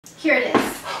Here it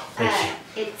is.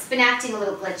 It's been acting a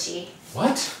little glitchy.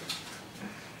 What?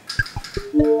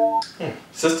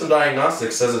 System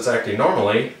diagnostics says it's acting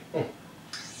normally.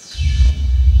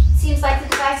 Seems like the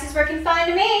device is working fine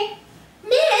to me.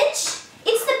 Mitch!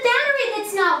 It's the battery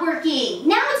that's not working.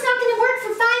 Now it's not going to work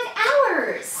for 5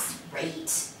 hours.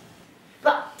 Great.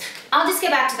 Well, I'll just go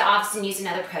back to the office and use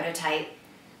another prototype.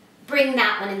 Bring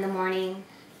that one in the morning.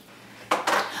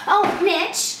 Oh,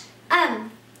 Mitch,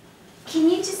 can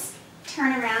you just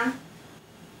turn around?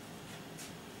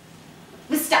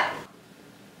 Stop.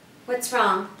 What's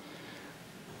wrong?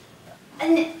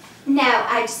 No,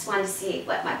 I just wanted to see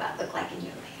what my butt looked like in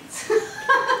your pants.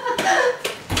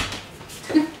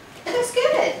 It looks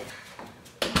good.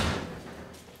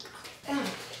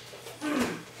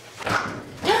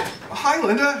 Hi,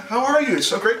 Linda. How are you? It's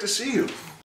so great to see you.